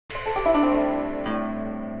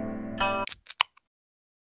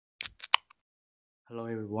Hello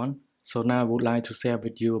everyone, so now I would like to share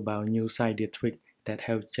with you about new Cydia tweak that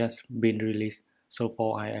have just been released so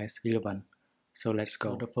for iOS 11. So let's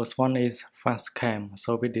go. So the first one is FastCam.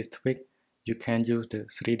 So with this tweak, you can use the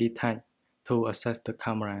 3D tag to access the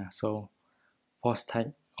camera. So force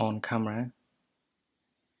tag on camera.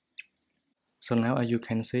 So now as you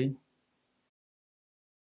can see,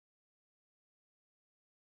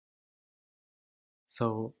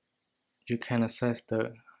 so you can access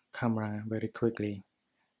the camera very quickly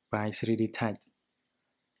by 3D tag.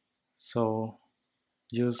 So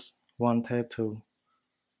use one tap to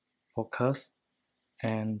focus,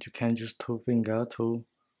 and you can use two fingers to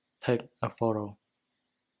take a photo.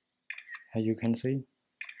 As you can see,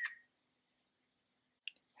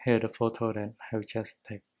 here the photo that I have just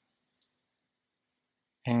taken.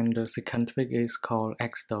 And the second trick is called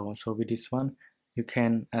Exsto. So with this one, you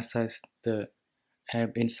can access the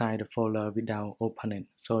app inside the folder without opening.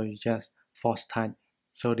 So you just force touch.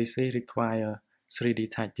 So this is require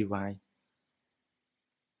 3D touch device.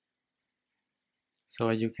 So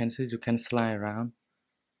as you can see, you can slide around.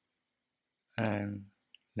 And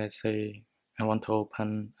let's say I want to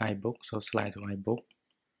open iBook, so slide to iBook.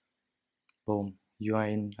 Boom, you are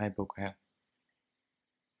in iBook app.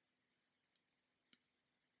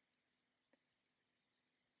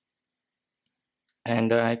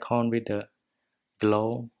 And the icon with the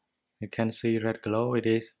glow, you can see red glow,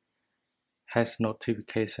 has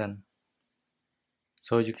notification.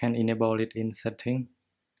 So you can enable it in setting,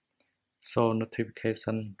 so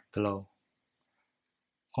notification glow.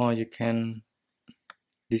 Or you can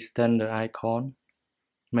distance the icon,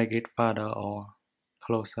 make it farther or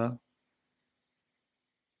closer.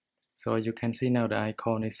 So you can see now the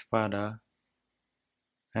icon is farther,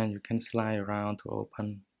 and you can slide around to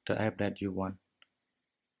open the app that you want.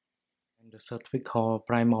 And the third trick called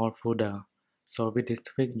PrimalFolder. So with this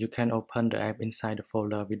trick, you can open the app inside the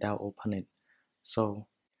folder without opening it. So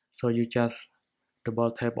you just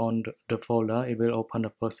double tap on the folder, it will open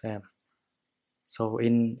the first app. So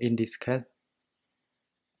in this case,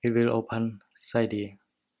 it will open Cydia.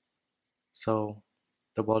 So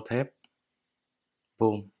double tap,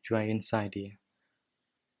 boom, you are inside here.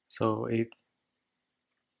 So if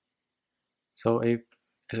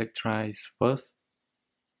Electra is first,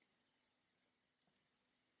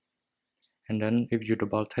 and then if you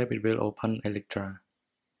double tap, it will open Electra.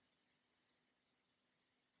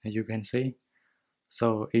 As you can see,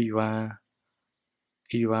 so if you are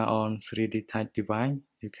on 3D touch device,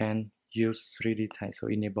 you can use 3D touch, so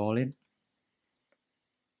enable it,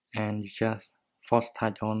 and you just force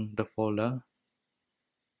touch on the folder,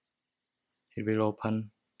 it will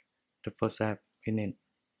open the first app in it.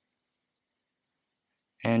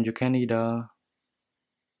 And you can either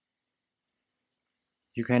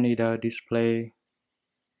display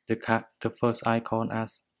the first icon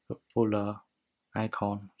as a folder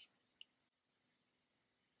icon.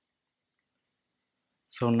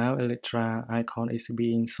 So now Electra icon is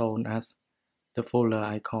being shown as the folder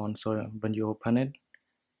icon. So when you open it,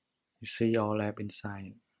 you see all apps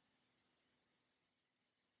inside.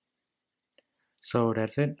 So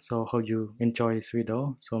that's it. So hope you enjoy this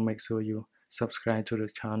video. So make sure you subscribe to the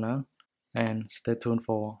channel and stay tuned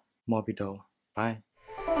for more video. Bye.